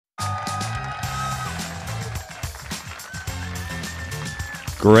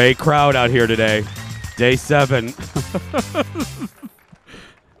Great crowd out here today. Day 7.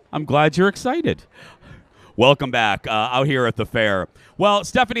 I'm glad you're excited. Welcome back out here at the fair. Well,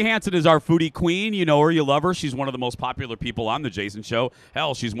 Stephanie Hansen is our foodie queen. You know her, you love her. She's one of the most popular people on the Jason Show.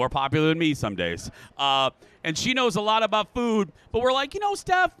 Hell, she's more popular than me some days. And she knows a lot about food. But we're like,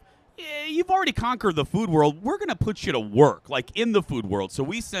 Steph, you've already conquered the food world. We're going to put you to work, like in the food world. So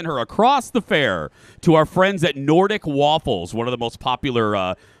we sent her across the fair to our friends at Nordic Waffles, one of the most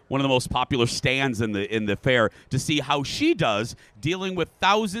popular stands in the fair, to see how she does dealing with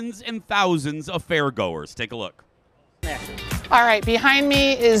thousands and thousands of fairgoers. Take a look. All right, behind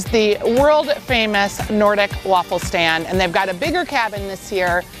me is the world-famous Nordic Waffle stand, and they've got a bigger cabin this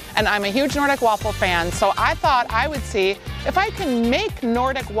year, and I'm a huge Nordic Waffle fan, so I thought I would see if I can make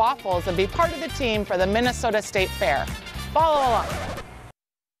Nordic Waffles and be part of the team for the Minnesota State Fair. Follow along.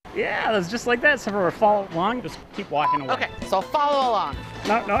 Yeah, that's just like that. So we're follow along, just keep walking away. Okay, so follow along.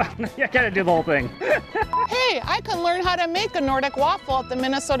 No, you gotta do the whole thing. Hey, I can learn how to make a Nordic waffle at the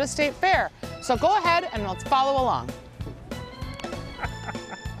Minnesota State Fair. So go ahead and let's follow along.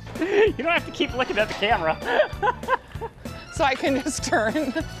 You don't have to keep looking at the camera. So I can just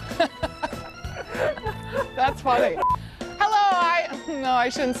turn. That's funny. Hello, I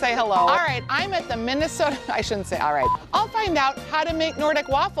shouldn't say hello. All right, I'm at the Minnesota, I shouldn't say all right. I'll find out how to make Nordic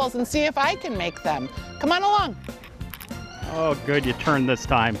waffles and see if I can make them. Come on along. Oh, good, you turned this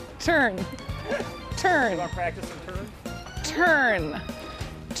time. Turn, turn. You want to practice some turn?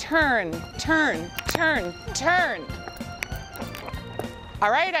 Turn, turn. All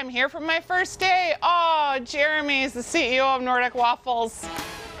right, I'm here for my first day. Oh, Jeremy's the CEO of Nordic Waffles.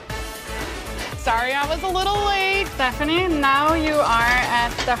 Sorry I was a little late. Stephanie, now you are at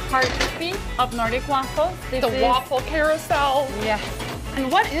the heartbeat of Nordic Waffles. The waffle carousel. Yes. And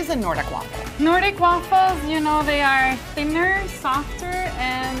what is a Nordic waffle? Nordic waffles, they are thinner, softer,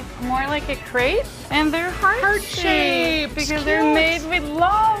 and more like a crepe. And they're heart-shaped because they're made with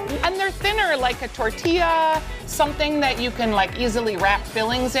love. And they're thinner, like a tortilla, something that you can easily wrap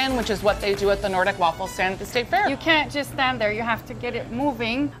fillings in, which is what they do at the Nordic Waffle stand at the State Fair. You can't just stand there, you have to get it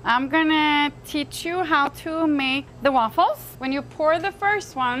moving. I'm gonna teach you how to make the waffles. When you pour the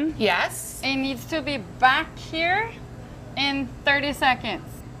first one, yes, it needs to be back here in 30 seconds,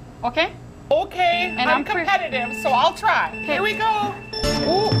 okay? Okay, and I'm competitive, so I'll try. Okay. Here we go.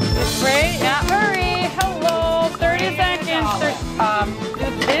 Ooh, great, yeah, hurry, hello, 30 seconds. Do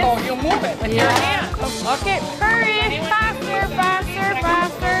this. Oh, you move it with your hand. Okay, hurry, faster.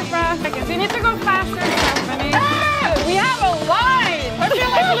 You need to go faster, Stephanie. Ah, We have a line. I feel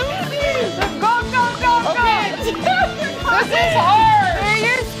like losing. Go. Okay. This is hard.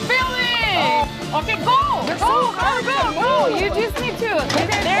 You're spilling. Okay, go. Go. You just need to.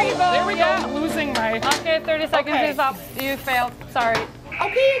 Okay, There you go. There we Yeah. go. I'm losing my. Okay, 30 seconds is up. You failed. Sorry.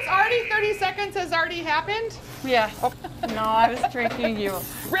 Okay, it's already 30 seconds has already happened. Yes. No, I was tricking you.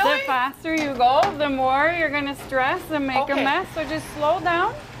 Really? The faster you go, the more you're gonna stress and make a mess. So just slow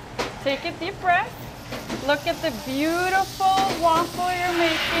down. Take a deep breath. Look at the beautiful waffle you're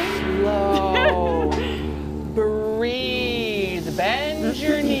making. Slow. Breathe. Bend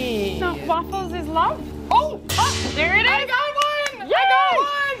your knees. No, waffles is love. Oh, There it is. I got one. Yay! I got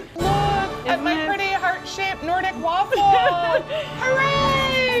one. Look at Isn't my it? pretty heart-shaped Nordic waffle.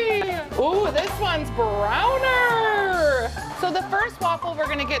 Hooray! Ooh, this one's browner. So the first waffle we're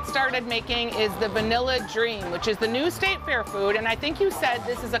gonna get started making is the Vanilla Dream, which is the new State Fair food. And I think you said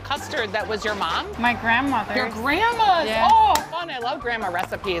this is a custard that was your mom? My grandmother. Your grandma's. Yeah. Oh, fun. I love grandma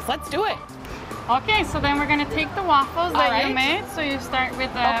recipes. Let's do it. Okay, so then we're gonna take the waffles that you made. So you start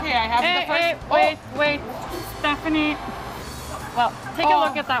with the. Okay, I have the first. Wait, Stephanie. Well, take a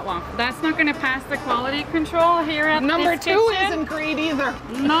look at that one. That's not gonna pass the quality control here at Number this 2 kitchen. isn't great either.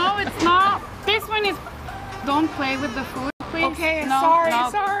 No, it's not. This one is. Don't play with the food, please. Okay, No,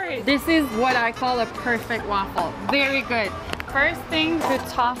 sorry. This is what I call a perfect waffle. Very good. First thing, to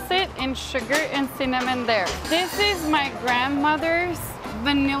toss it in sugar and cinnamon there. This is my grandmother's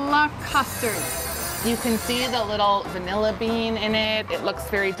vanilla custard. You can see the little vanilla bean in it. It looks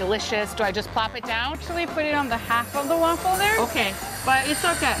very delicious. Do I just plop it down? Actually put it on the half of the waffle there. Okay. But it's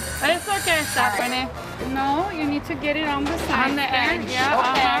okay. It's okay, Stephanie. No, you need to get it on the side. On the edge? Yeah,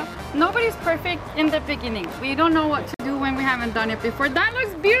 Okay. Nobody's perfect in the beginning. We don't know what to do when we haven't done it before. That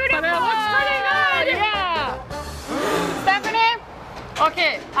looks beautiful. But it looks pretty good. Yeah. Stephanie,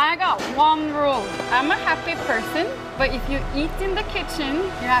 okay, I got one rule. I'm a happy person, but if you eat in the kitchen,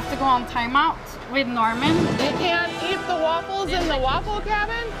 you have to go on timeout with Norman. You can't eat the waffles in the waffle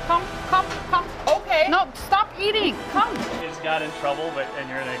cabin? Come. Okay. No, stop eating. Come. You just got in trouble, and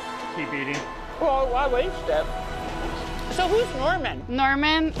you're gonna keep eating. Well, why waste it? So who's Norman?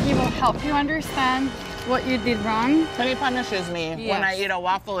 Norman, he will help you understand what you did wrong. And he punishes me when I Yes. eat a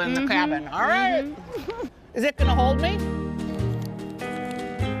waffle in the cabin. All right. Is it gonna hold me?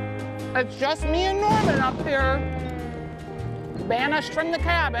 It's just me and Norman up here, banished from the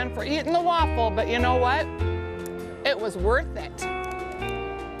cabin for eating the waffle, but you know what? It was worth it.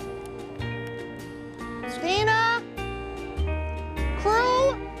 Stina?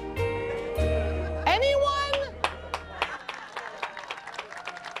 Crew? Anyone?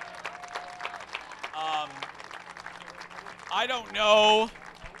 I don't know.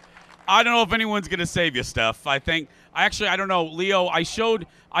 I don't know if anyone's gonna save you, Steph. I don't know. Leo, I showed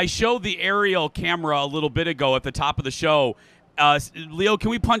the aerial camera a little bit ago at the top of the show. Leo,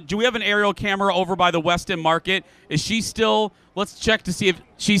 can we punch? Do we have an aerial camera over by the Weston Market? Is she still? Let's check to see if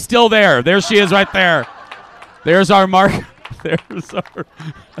she's still there. There she is, right there. There's our mark. There's our.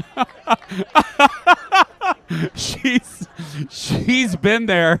 She's been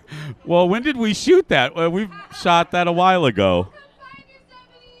there. Well, when did we shoot that? We shot that a while ago.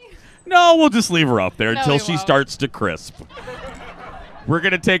 No, we'll just leave her up there until she starts to crisp. We're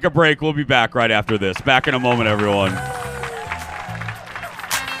going to take a break. We'll be back right after this. Back in a moment, everyone.